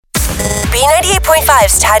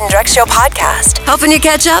B98.5's Tad and Drex Show podcast, helping you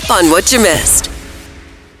catch up on what you missed.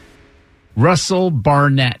 Russell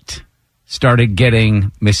Barnett started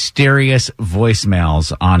getting mysterious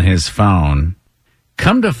voicemails on his phone.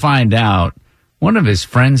 Come to find out, one of his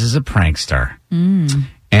friends is a prankster and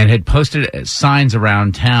had posted signs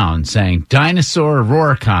around town saying, Dinosaur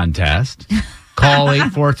Roar Contest. Call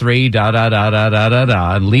 843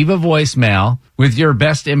 and leave a voicemail with your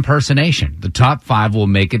best impersonation. The top 5 will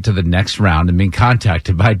make it to the next round and be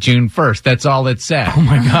contacted by June 1st. That's all it said. Oh,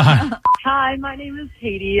 my God. Hi, my name is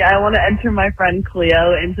Katie. I want to enter my friend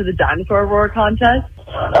Cleo into the Dinosaur Roar Contest.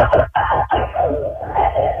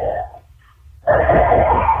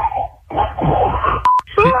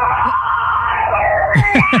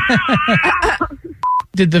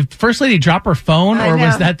 Did the First Lady drop her phone, or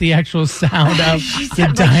was that the actual sound of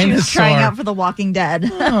the dinosaur? She was trying out for The Walking Dead.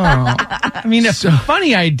 Oh. I mean, it's a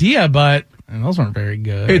funny idea, but those weren't very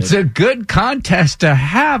good. It's a good contest to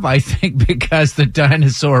have, I think, because the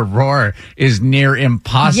dinosaur roar is near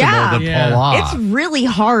impossible to pull off. It's really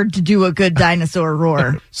hard to do a good dinosaur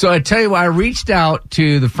roar. So I tell you what, I reached out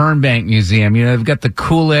to the Fernbank Museum. You know, they've got the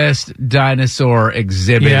coolest dinosaur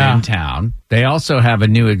exhibit in town. They also have a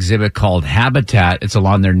new exhibit called Habitat. It's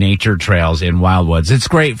along their nature trails in Wildwoods. It's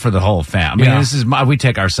great for the whole family. I mean, we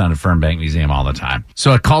take our son to Fernbank Museum all the time.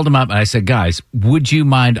 So I called them up and I said, guys, would you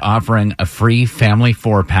mind offering a free family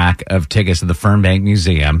 4-pack of tickets to the Fernbank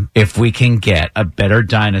Museum if we can get a better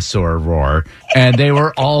dinosaur roar? And they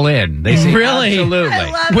were all in. They said, really? Absolutely.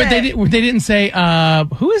 I love it. They didn't say,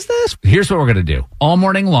 who is this? Here's what we're going to do. All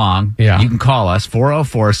morning long, you can call us,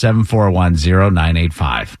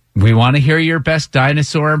 404-741-0985. We want to hear your best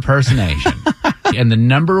dinosaur impersonation. And the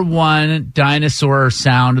number one dinosaur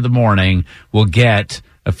sound of the morning will get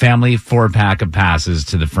a family 4-pack of passes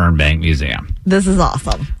to the Fernbank Museum. This is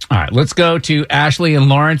awesome. All right, let's go to Ashley in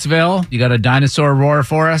Lawrenceville. You got a dinosaur roar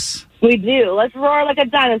for us? We do. Let's roar like a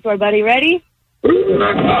dinosaur, buddy. Ready?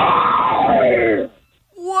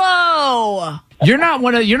 Whoa. You're not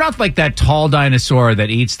like that tall dinosaur that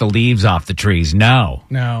eats the leaves off the trees. No,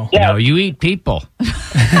 you eat people.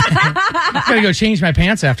 I gotta go change my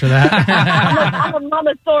pants after that. I'm a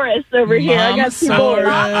Momosaurus over here. I got people.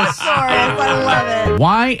 Momosaurus. I love it.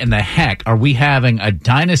 Why in the heck are we having a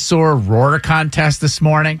dinosaur roar contest this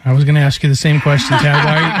morning? I was gonna ask you the same question, Tad.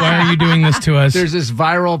 Why are you doing this to us? There's this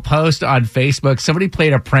viral post on Facebook. Somebody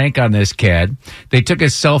played a prank on this kid. They took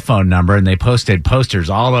his cell phone number and they posted posters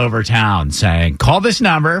all over town saying, call this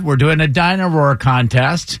number. We're doing a dino roar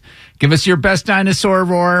contest. Give us your best dinosaur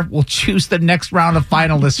roar. We'll choose the next round of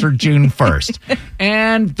finalists for June 1st.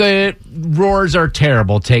 And the roars are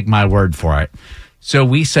terrible. Take my word for it. So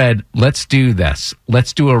we said, let's do this.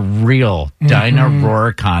 Let's do a real dino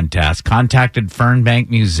roar contest. Contacted Fernbank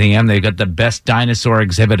Museum. They've got the best dinosaur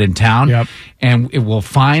exhibit in town. Yep. And it will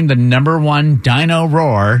find the number one dino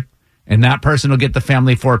roar. And that person will get the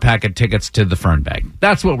family 4-pack of tickets to the Fernbank.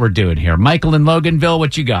 That's what we're doing here. Michael in Loganville,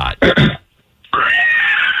 what you got?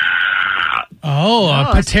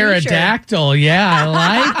 A pterodactyl. Yeah, I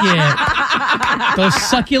like it. Those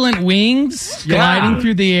succulent wings gliding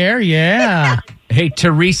through the air. Yeah. Hey,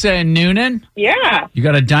 Teresa in Noonan? Yeah. You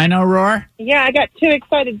got a dino roar? Yeah, I got 2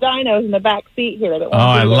 excited dinos in the back seat here. That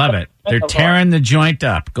I love it. They're tearing the joint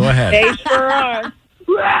up. Go ahead. They sure are.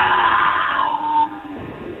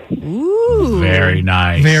 Ooh. Very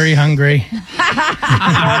nice. Very hungry.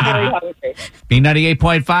 I'm very hungry.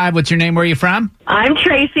 B98.5, what's your name? Where are you from? I'm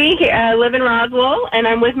Tracy. I live in Roswell, and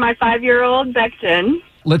I'm with my 5-year-old Beckton.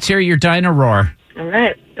 Let's hear your dino roar. All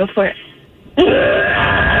right, go for it.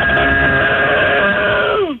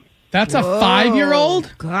 That's a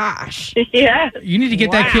 5-year-old? Gosh. Yeah. You need to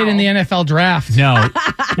get that kid in the NFL draft. No,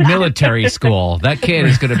 military school. That kid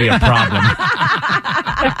is going to be a problem.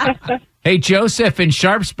 Hey, Joseph in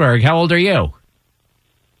Sharpsburg, how old are you?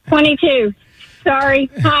 22. Sorry.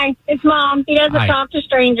 Hi, it's Mom. He doesn't Hi. talk to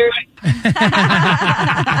strangers.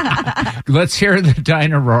 Let's hear the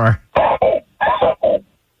dino roar.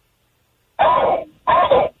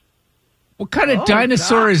 What kind of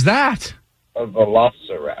dinosaur is that? A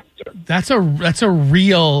velociraptor. That's a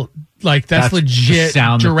real, like, that's legit the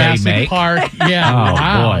sound that they Jurassic make? Park. Yeah. Oh,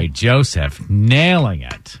 wow. boy, Joseph, nailing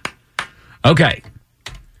it. Okay.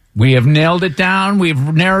 We have nailed it down. We've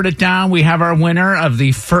narrowed it down. We have our winner of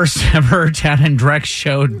the first ever Tad and Drex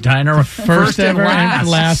Show Dino. First ever and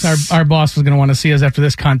last. Our boss was going to want to see us after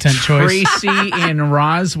this content choice. Tracy in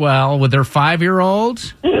Roswell with her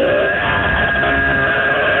 5-year-old.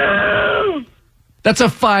 That's a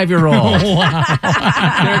 5-year-old. Wow.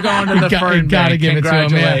 They're going to the Fernbank. Gotta give it to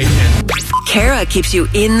him, man. Congratulations. Kara keeps you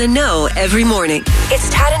in the know every morning. It's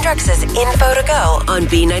Tad and Drex's Info to Go on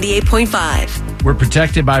B98.5. We're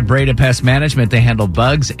protected by Breda Pest Management. They handle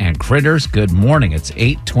bugs and critters. Good morning. It's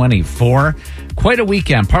 8:24. Quite a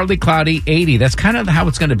weekend. Partly cloudy, 80. That's kind of how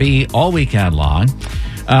it's going to be all weekend long.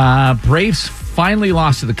 Braves finally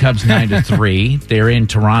lost to the Cubs 9-3. They're in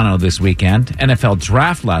Toronto this weekend. NFL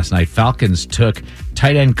draft last night. Falcons took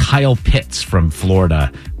tight end Kyle Pitts from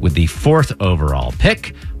Florida with the 4th overall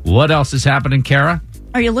pick. What else is happening, Kara?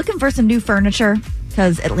 Are you looking for some new furniture?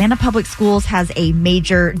 Because Atlanta Public Schools has a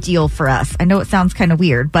major deal for us. I know it sounds kind of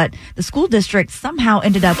weird, but the school district somehow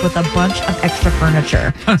ended up with a bunch of extra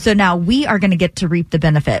furniture. So now we are going to get to reap the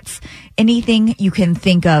benefits. Anything you can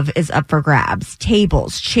think of is up for grabs.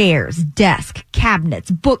 Tables, chairs, desk, cabinets,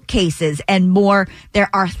 bookcases, and more. There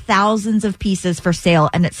are thousands of pieces for sale,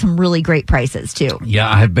 and at some really great prices, too. Yeah,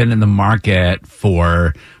 I've been in the market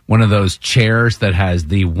for one of those chairs that has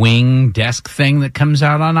the wing desk thing that comes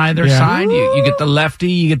out on either side. You get the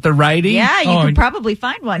lefty, you get the righty. Yeah, you can probably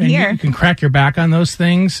find one And here. You can crack your back on those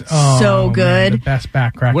things. Oh, So good. Man, the best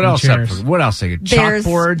back cracking What else? chairs. What else? There's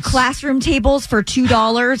Chalkboards. classroom tables for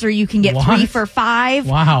 $2, or you can get What? 3 for $5.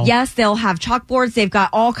 Wow. Yes, they'll have chalkboards. They've got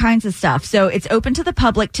all kinds of stuff. So it's open to the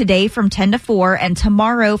public today from 10 to 4 and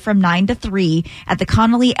tomorrow from 9 to 3 at the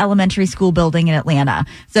Connolly Elementary School building in Atlanta.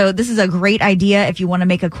 So this is a great idea if you want to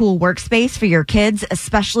make a cool workspace for your kids,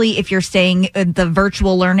 especially if you're staying in the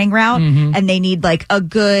virtual learning route and they need like a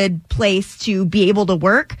good place to be able to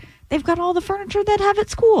work. They've got all the furniture they'd have at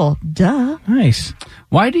school. Duh. Nice.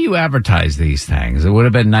 Why do you advertise these things? It would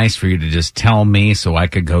have been nice for you to just tell me so I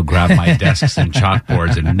could go grab my desks and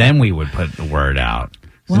chalkboards, and then we would put the word out.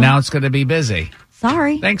 So now it's going to be busy.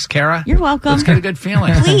 Sorry. Thanks, Kara. You're welcome. Let's get a good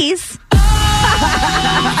feeling. Please. Sometimes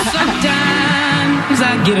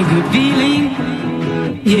I get a good feeling.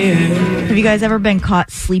 Yeah. Have you guys ever been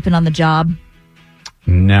caught sleeping on the job?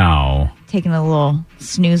 No. Taking a little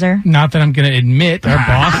snoozer? Not that I'm going to admit our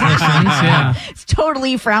boss listens. Yeah. It's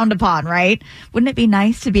totally frowned upon, right? Wouldn't it be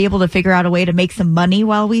nice to be able to figure out a way to make some money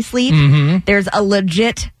while we sleep? There's a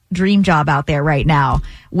legit dream job out there right now.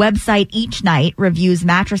 Website Each Night reviews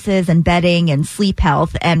mattresses and bedding and sleep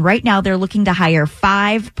health, and right now they're looking to hire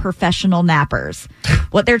 5 professional nappers.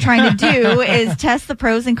 What they're trying to do is test the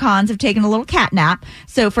pros and cons of taking a little cat nap.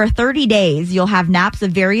 So for 30 days, you'll have naps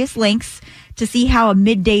of various lengths to see how a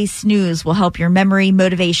midday snooze will help your memory,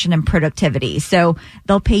 motivation, and productivity. So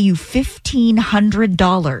they'll pay you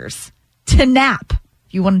 $1,500 to nap.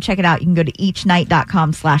 If you want to check it out, you can go to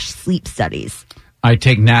eachnight.com/sleep studies. I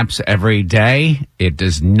take naps every day. It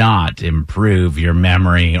does not improve your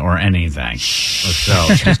memory or anything. So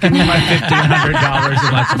just give me my $1,500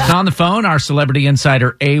 and let's move on. The phone, our celebrity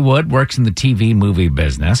insider A Wood works in the TV movie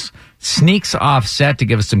business. Sneaks off set to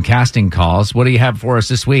give us some casting calls. What do you have for us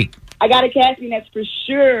this week? I got a casting that's for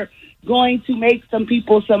sure going to make some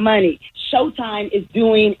people some money. Showtime is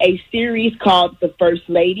doing a series called The First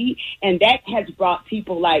Lady, and that has brought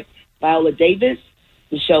people like Viola Davis,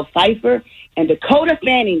 Michelle Pfeiffer, and Dakota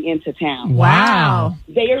Fanning into town. Wow.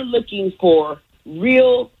 They are looking for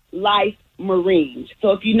real-life Marines.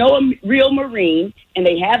 So if you know a real Marine and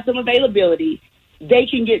they have some availability, they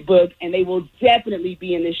can get booked, and they will definitely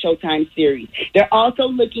be in this Showtime series. They're also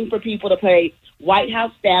looking for people to play White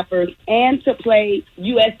House staffers and to play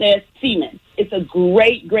USS Seamen. It's a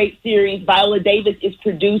great, great series. Viola Davis is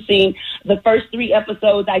producing. The first 3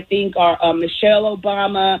 episodes, I think, are Michelle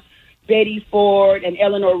Obama, Betty Ford, and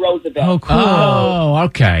Eleanor Roosevelt. Oh, cool. Oh,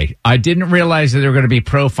 okay. I didn't realize that they were going to be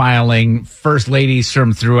profiling first ladies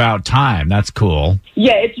from throughout time. That's cool.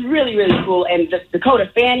 Yeah, it's really, really cool. And Dakota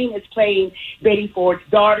Fanning is playing Betty Ford's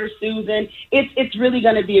daughter, Susan. It's really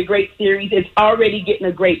going to be a great series. It's already getting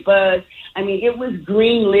a great buzz. I mean, it was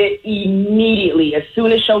greenlit immediately. As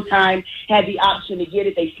soon as Showtime had the option to get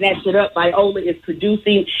it, they snatched it up. Viola is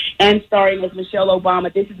producing and starring as Michelle Obama.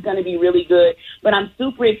 This is going to be really good. But I'm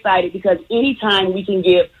super excited because anytime we can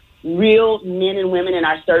give real men and women in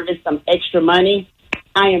our service some extra money,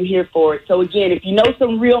 I am here for it. So, again, if you know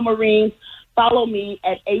some real Marines, follow me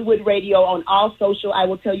at A-Wood Radio on all social. I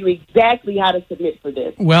will tell you exactly how to submit for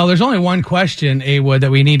this. Well, there's only one question, A-Wood,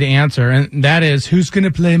 that we need to answer, and that is, who's going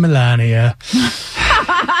to play Melania?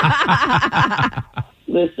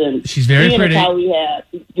 Listen, she's very pretty. How we have,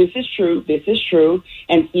 this is true,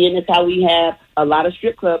 and seeing as how we have a lot of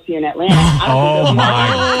strip clubs here in Atlanta. Oh, my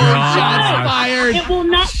God. Shots fired. It will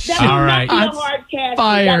not, that will All not right. be a hard cast.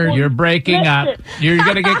 Fired. You're breaking up. You're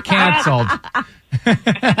going to get canceled.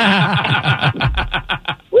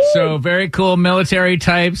 So very cool military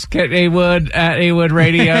types. Get A-Wood at A-Wood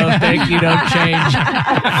Radio. Thank you. Don't change.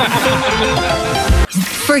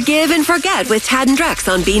 Forgive and forget with Tad and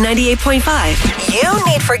Drex on B98.5. You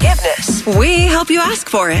need forgiveness. We help you ask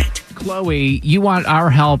for it. Chloe, you want our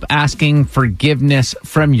help asking forgiveness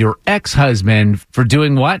from your ex-husband for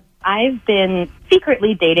doing what? I've been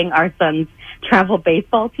secretly dating our son's travel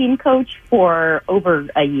baseball team coach for over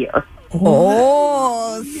a year.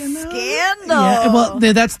 Oh, scandal. Yeah, well,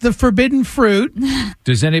 that's the forbidden fruit.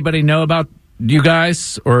 Does anybody know about you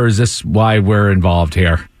guys, or is this why we're involved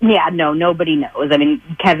here? Yeah, no, nobody knows. I mean,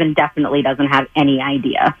 Kevin definitely doesn't have any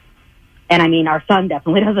idea. And I mean, our son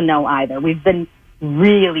definitely doesn't know either. We've been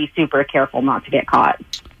really super careful not to get caught.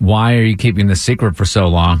 Why are you keeping this secret for so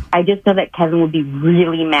long? I just know that Kevin would be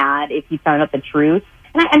really mad if he found out the truth.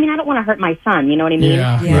 And I mean, I don't want to hurt my son, you know what I mean?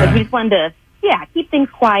 Yeah. Like, we just wanted to, keep things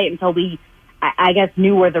quiet until we, I guess,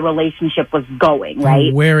 knew where the relationship was going,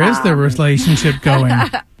 right? Where is the relationship going?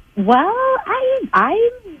 Well, I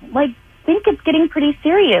think it's getting pretty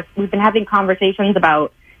serious. We've been having conversations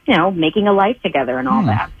about, making a life together and all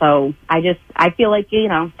that. So I feel like,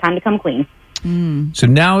 time to come clean. So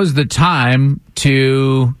now is the time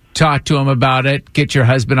to talk to him about it, get your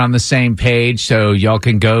husband on the same page so y'all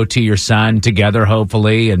can go to your son together,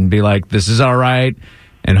 hopefully, and be like, this is all right.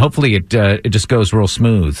 And hopefully it just goes real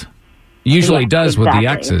smooth. Usually does with the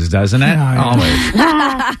exes, doesn't it? Yeah. Always.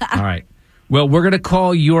 All right. Well, we're going to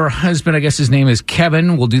call your husband. I guess his name is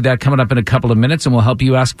Kevin. We'll do that coming up in a couple of minutes, and we'll help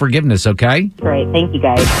you ask forgiveness, okay? Great. Thank you,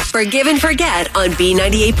 guys. Forgive and forget on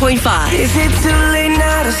B98.5. Is it too late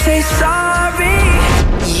now to say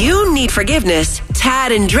sorry? You need forgiveness.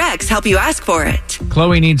 Tad and Drex help you ask for it.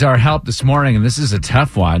 Chloe needs our help this morning, and this is a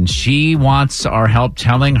tough one. She wants our help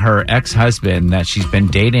telling her ex-husband that she's been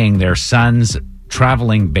dating their son's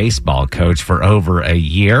traveling baseball coach for over a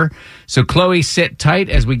year. So, Chloe, sit tight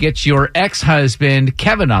as we get your ex-husband,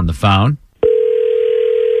 Kevin, on the phone.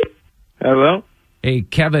 Hello? Hey,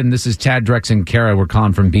 Kevin, this is Tad, Drex, and Kara. We're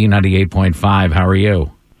calling from B98.5. How are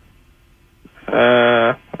you?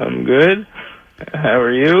 I'm good. How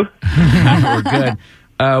are you? We're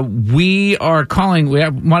good. We are calling. We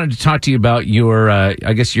wanted to talk to you about your, I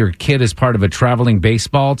guess your kid is part of a traveling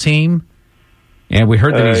baseball team. And we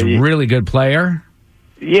heard that he's a really good player.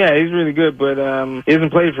 Yeah, he's really good, but he doesn't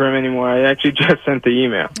play for him anymore. I actually just sent the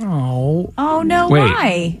email. Oh, no, Wait.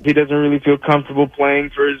 why? He doesn't really feel comfortable playing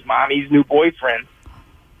for his mommy's new boyfriend.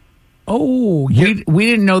 Oh, we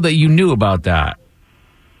didn't know that you knew about that.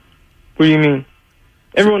 What do you mean?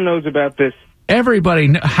 Everyone knows about this.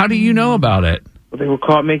 Everybody, how do you know about it? Well, they were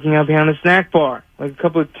caught making out behind a snack bar. Like a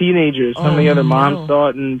couple of teenagers. Some of the other moms saw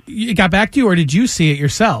it, and It got back to you, or did you see it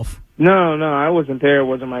yourself? No, I wasn't there. It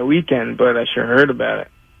wasn't my weekend, but I sure heard about it.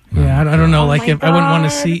 Yeah, I don't know. Like, if God. I wouldn't want to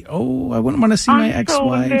see. I wouldn't want to see my I'm so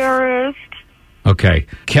ex-wife. embarrassed. Okay,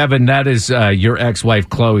 Kevin, that is your ex-wife,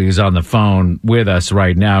 Chloe, is on the phone with us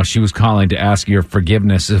right now. She was calling to ask your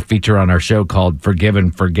forgiveness, a feature on our show called Forgive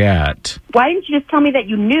and Forget. Why didn't you just tell me that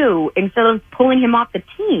you knew instead of pulling him off the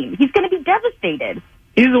team? He's going to be devastated.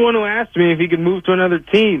 He's the one who asked me if he could move to another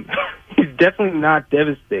team. He's definitely not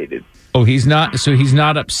devastated. Oh, he's not. So he's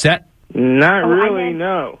not upset. Not Oh, really,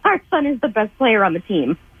 no. Our son is the best player on the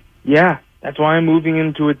team. Yeah, that's why I'm moving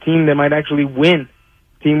into a team that might actually win.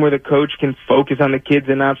 A team where the coach can focus on the kids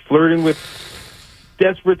and not flirting with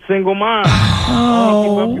desperate single moms.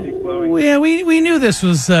 Oh, yeah, we knew this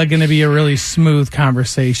was going to be a really smooth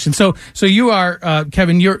conversation. So you are,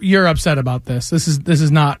 Kevin, you're upset about this. This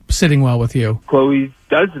is not sitting well with you. Chloe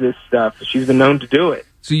does this stuff. She's been known to do it.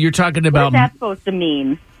 So you're talking What about. is that supposed to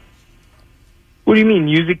mean? What do you mean?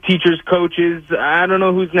 Music teachers, coaches? I don't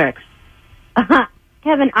know who's next.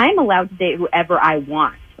 Kevin, I'm allowed to date whoever I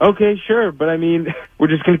want. Okay, sure, but I mean, we're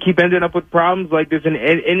just going to keep ending up with problems like this and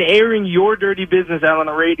airing your dirty business out on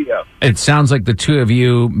the radio. It sounds like the two of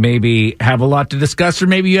you maybe have a lot to discuss, or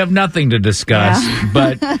maybe you have nothing to discuss. Yeah.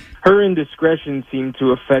 But Her indiscretion seemed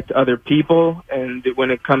to affect other people, and when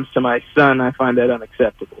it comes to my son, I find that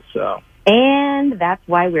unacceptable. So, And that's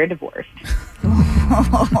why we're divorced.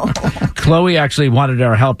 Chloe actually wanted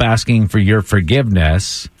our help asking for your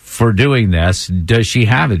forgiveness for doing this. Does she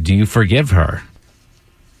have it? Do you forgive her?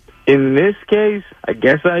 in this case, I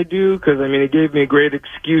guess I do, because, I mean, it gave me a great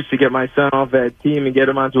excuse to get my son off that team and get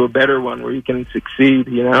him onto a better one where he can succeed,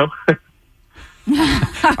 you know?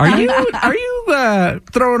 Are you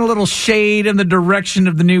throwing a little shade in the direction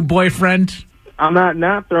of the new boyfriend? I'm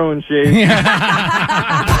not throwing shade. On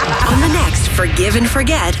the next Forgive and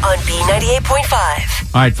Forget on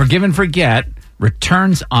B98.5. All right, Forgive and Forget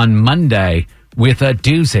returns on Monday with a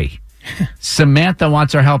doozy. Samantha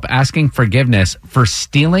wants our help asking forgiveness for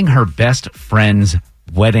stealing her best friend's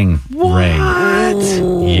wedding ring.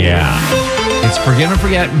 Yeah. It's Forgive and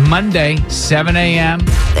Forget Monday, 7 a.m.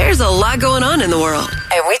 There's a lot going on in the world,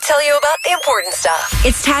 and we tell you about the important stuff.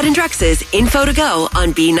 It's Tad and Drex's Info to Go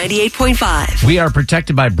on B98.5. We are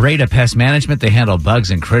protected by Breda Pest Management. They handle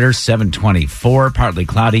bugs and critters. 724, partly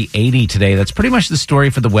cloudy, 80 today. That's pretty much the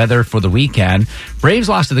story for the weather for the weekend. Braves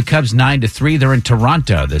lost to the Cubs 9-3. They're in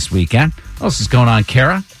Toronto this weekend. What else is going on,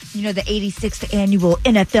 Kara? You know, the 86th annual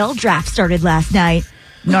NFL draft started last night.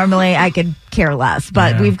 Normally, I could care less,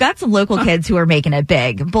 but we've got some local kids who are making it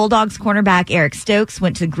big. Bulldogs cornerback Eric Stokes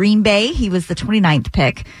went to Green Bay. He was the 29th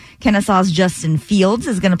pick. Kennesaw's Justin Fields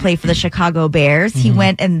is going to play for the Chicago Bears. He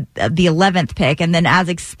went in the 11th pick. And then, as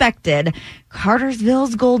expected,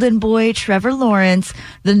 Cartersville's golden boy, Trevor Lawrence,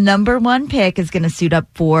 the number 1 pick, is going to suit up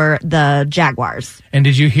for the Jaguars. And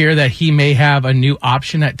did you hear that he may have a new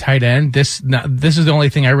option at tight end? This is the only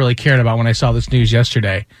thing I really cared about when I saw this news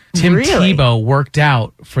yesterday. Tim Tebow worked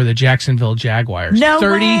out for the Jacksonville Jaguars. No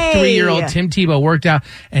 33-year-old Tim Tebow worked out,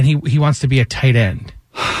 and he wants to be a tight end.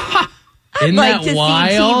 Isn't like that to wild?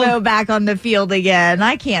 see Tebow back on the field again.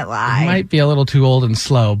 I can't lie. He might be a little too old and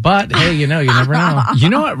slow, but hey, you never know. You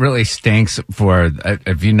know what really stinks for,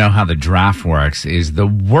 if you know how the draft works, is the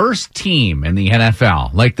worst team in the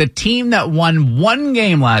NFL. Like the team that won 1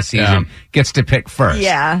 game last season gets to pick first.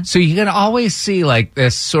 Yeah. So you can always see like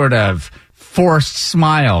this sort of forced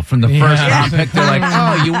smile from the first round pick. They're like,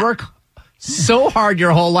 oh, you work so hard your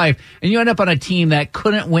whole life, and you end up on a team that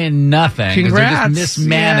couldn't win nothing. Congrats. They're just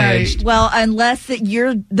mismanaged. Yeah. Well, unless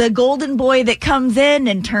you're the golden boy that comes in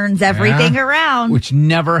and turns everything around. Which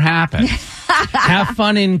never happens. Have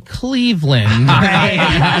fun in Cleveland.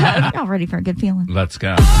 Y'all ready for a good feeling? Let's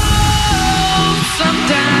go. Sometimes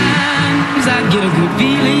I get a good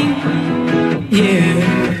feeling.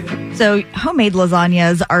 Yeah. So homemade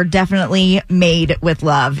lasagnas are definitely made with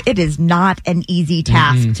love. It is not an easy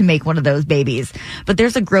task to make one of those babies. But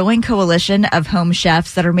there's a growing coalition of home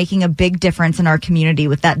chefs that are making a big difference in our community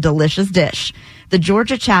with that delicious dish. The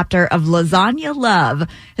Georgia chapter of Lasagna Love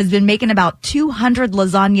has been making about 200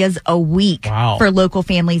 lasagnas a week for local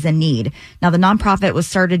families in need. Now, the nonprofit was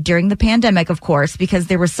started during the pandemic, of course, because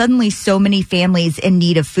there were suddenly so many families in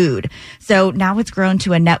need of food. So now it's grown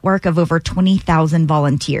to a network of over 20,000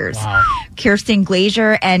 volunteers. Wow. Kirsten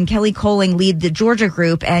Glazier and Kelly Coling lead the Georgia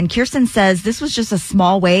group, and Kirsten says this was just a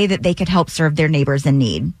small way that they could help serve their neighbors in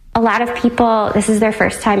need. A lot of people, this is their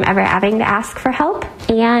first time ever having to ask for help.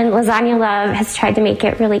 And Lasagna Love has tried to make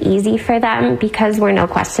it really easy for them because we're no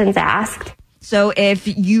questions asked. So if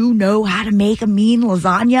you know how to make a mean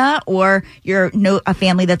lasagna or you're a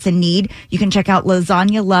family that's in need, you can check out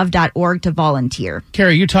lasagnalove.org to volunteer.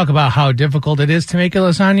 Carrie, you talk about how difficult it is to make a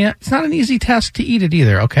lasagna. It's not an easy task to eat it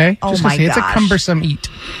either, okay? Oh, Just my gosh. It's a gosh. cumbersome eat.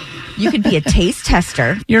 You could be a taste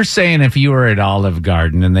tester. You're saying if you were at Olive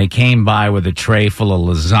Garden and they came by with a tray full of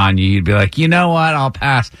lasagna, you'd be like, you know what? I'll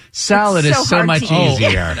pass. Salad is so much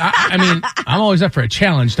easier. I mean, I'm always up for a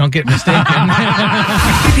challenge. Don't get mistaken.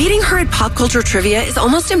 Beating her at pop culture trivia is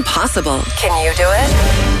almost impossible. Can you do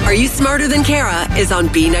it? Are You Smarter Than Kara is on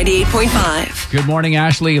B98.5. Good morning,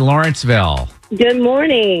 Ashley, Lawrenceville. Good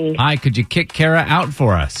morning. Hi, could you kick Kara out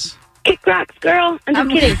for us? Kick rocks, girl. I'm just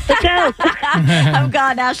kidding. Let's go. I'm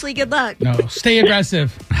gone, Ashley. Good luck. No, stay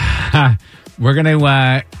aggressive. We're going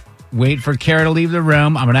to wait for Kara to leave the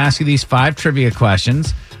room. I'm going to ask you these 5 trivia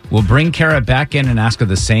questions. We'll bring Kara back in and ask her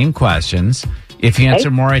the same questions. If you answer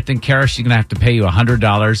more right than Kara, she's going to have to pay you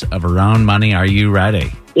 $100 of her own money. Are you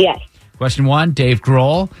ready? Yes. Question 1, Dave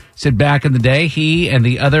Grohl said back in the day he and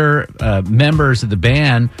the other members of the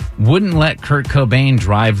band wouldn't let Kurt Cobain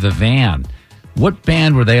drive the van. What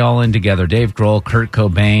band were they all in together? Dave Grohl, Kurt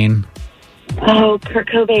Cobain. Oh, Kurt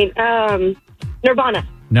Cobain. Nirvana.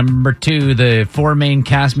 Number 2, the 4 main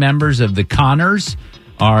cast members of the Connors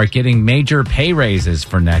are getting major pay raises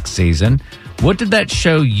for next season. What did that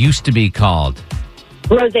show used to be called?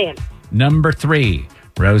 Roseanne. Number 3,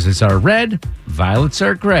 roses are red, violets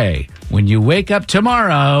are gray. When you wake up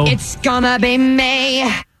tomorrow, It's gonna be me.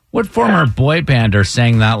 what former boy bander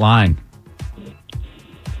sang that line?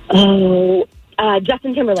 Oh,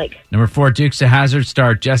 Justin Timberlake. Number 4, Dukes of Hazzard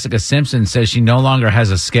star Jessica Simpson says she no longer has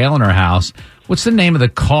a scale in her house. What's the name of the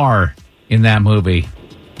car in that movie,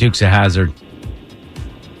 Dukes of Hazzard?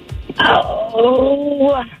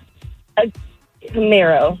 Oh, a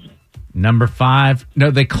Camaro. Number 5, no,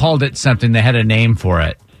 they called it something. They had a name for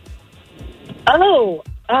it.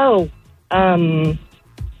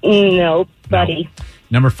 No, buddy.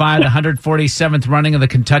 Number 5, the 147th running of the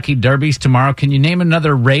Kentucky Derbies tomorrow. Can you name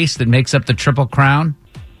another race that makes up the Triple Crown?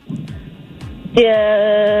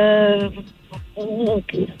 The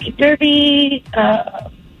Kentucky Derby.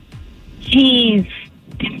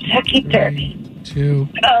 Kentucky Derby. 2.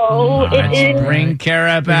 Oh, it is. Bring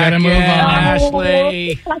Kara back gotta move in, on.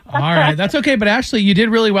 Ashley. All right, that's okay. But Ashley, you did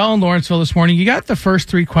really well in Lawrenceville this morning. You got the first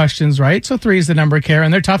 3 questions right. So 3 is the number, Kara,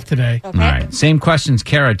 and they're tough today. All right. Same questions,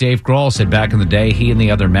 Kara. Dave Grohl said back in the day he and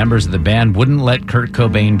the other members of the band wouldn't let Kurt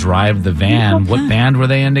Cobain drive the van. What band were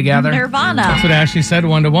they in together? Nirvana. That's what Ashley said,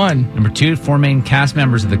 1-1. Number 2, 4 main cast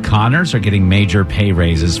members of the Connors are getting major pay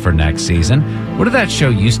raises for next season. What did that show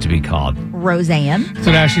used to be called? Roseanne. That's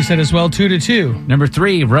what Ashley said as well, 2-2. Number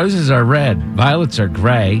 3, roses are red, violets are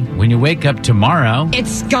gray. When you wake up tomorrow,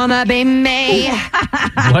 It's gonna be me.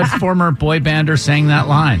 what former boy bander sang that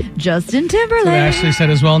line? Justin That's what Timberlake. Ashley said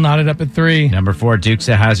as well, nodded up at 3. Number 4, Dukes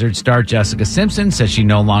of Hazzard star Jessica Simpson says she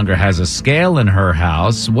no longer has a scale in her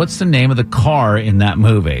house. What's the name of the car in that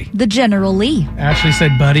movie? The General Lee. Ashley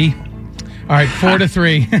said, buddy. All right,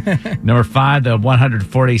 4-3. Number 5, the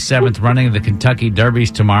 147th running of the Kentucky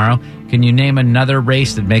Derbies tomorrow. Can you name another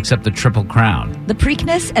race that makes up the Triple Crown? The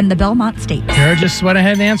Preakness and the Belmont Stakes. Kara just went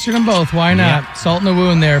ahead and answered them both. Why not? Yep. Salt in the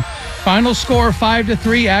wound there. Final score,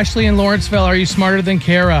 5-3. Ashley and Lawrenceville, are you smarter than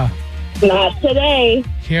Kara? Not today.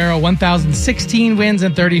 Kara, 1,016 wins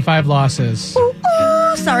and 35 losses.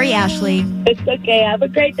 Oh, sorry, Ashley. It's okay. Have a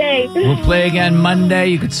great day. We'll play again Monday.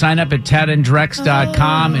 You can sign up at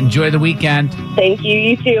tadandrex.com. Enjoy the weekend. Thank you.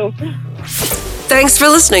 You too. Thanks for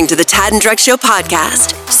listening to the Tad and Drex Show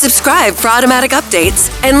podcast. Subscribe for automatic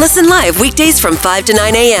updates and listen live weekdays from 5 to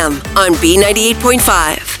 9 a.m. on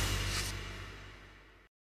B98.5.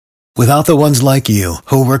 Without the ones like you,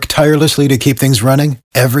 who work tirelessly to keep things running,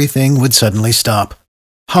 everything would suddenly stop.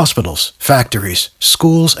 Hospitals, factories,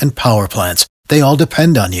 schools, and power plants, they all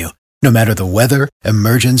depend on you. No matter the weather,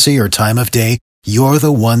 emergency, or time of day, you're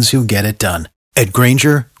the ones who get it done. At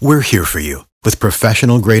Grainger, we're here for you with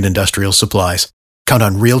professional-grade industrial supplies. Count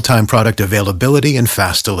on real-time product availability and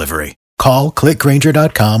fast delivery. Call, click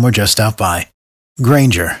Grainger.com, or just stop by.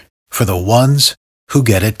 Grainger, for the ones who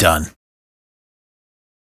get it done.